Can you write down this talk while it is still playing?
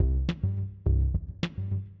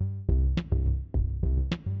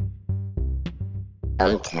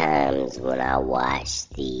Sometimes when I watch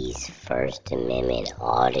these First Amendment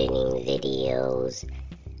auditing videos,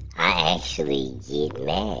 I actually get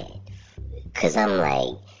mad. Because I'm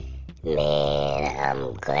like, man,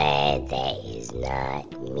 I'm glad that is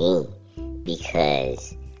not me.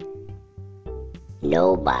 Because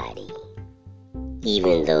nobody,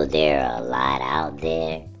 even though there are a lot out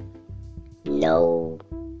there, no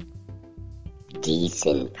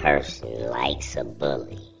decent person likes a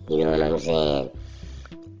bully. You know what I'm saying?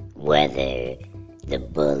 Whether the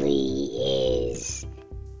bully is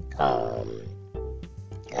a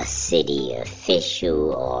city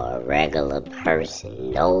official or a regular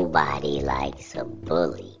person, nobody likes a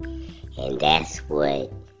bully. And that's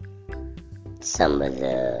what some of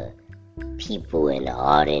the people in the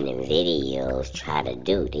auditing videos try to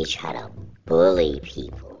do. They try to bully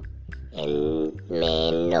people. And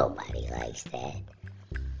man, nobody likes that.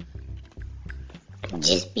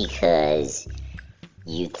 Just because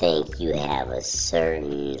you think you have a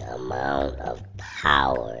certain amount of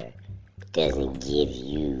power doesn't give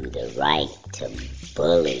you the right to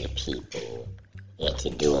bully people into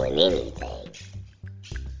doing anything.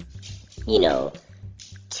 You know,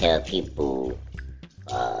 tell people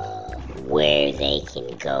where they can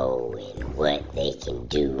go and what they can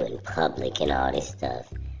do in public and all this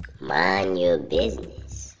stuff. Mind your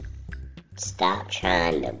business. Stop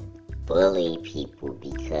trying to bully people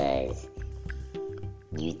because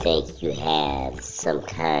you think you have some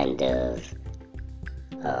kind of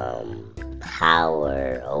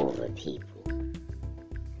power over people.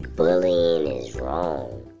 Bullying is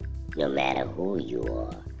wrong, no matter who you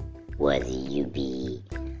are. Whether you be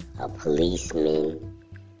a policeman,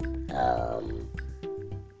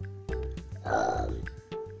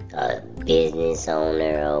 a business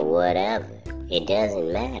owner, or whatever. It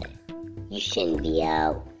doesn't matter. You shouldn't be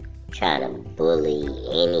out trying to bully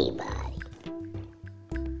anybody.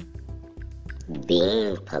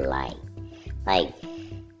 Being polite. Like,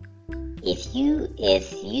 if you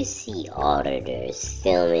see auditors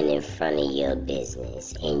filming in front of your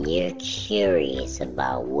business and you're curious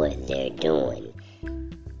about what they're doing,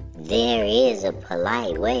 there is a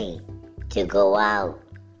polite way to go out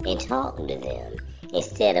and talk to them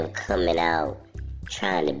instead of coming out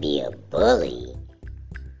trying to be a bully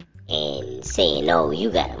and saying, oh, you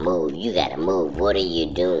gotta move, what are you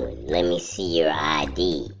doing? Let me see your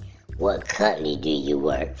ID. What company do you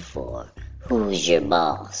work for? Who's your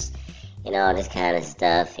boss? And all this kind of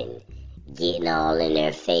stuff, and getting all in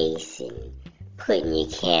their face and putting your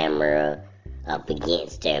camera up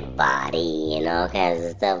against their body and all kinds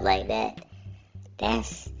of stuff like that.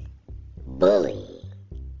 That's bullying.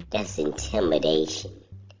 That's intimidation.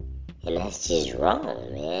 And that's just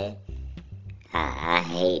wrong, man. I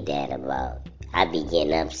hate that I be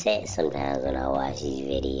getting upset sometimes when I watch these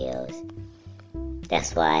videos.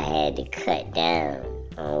 That's why I had to cut down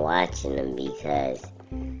on watching them, because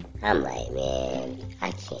I'm like, man,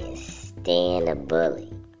 I can't stand a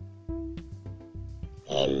bully.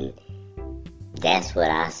 And that's what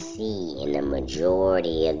I see in the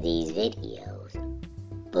majority of these videos.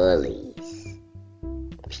 Bullies.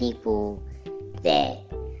 People that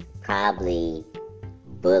probably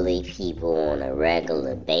bully people on a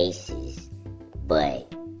regular basis,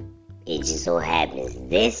 but it just so happens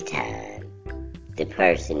this time the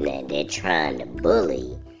person that they're trying to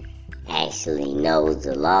bully actually knows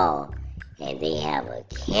the law and they have a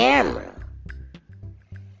camera,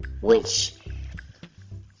 which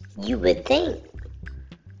you would think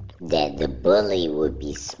that the bully would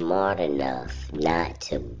be smart enough not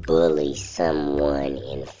to bully someone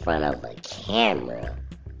in front of a camera,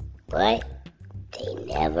 but they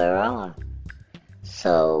never are.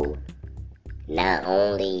 So not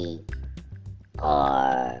only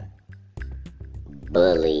are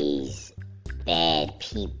bullies bad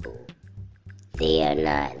people, they are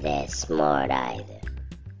not that smart either.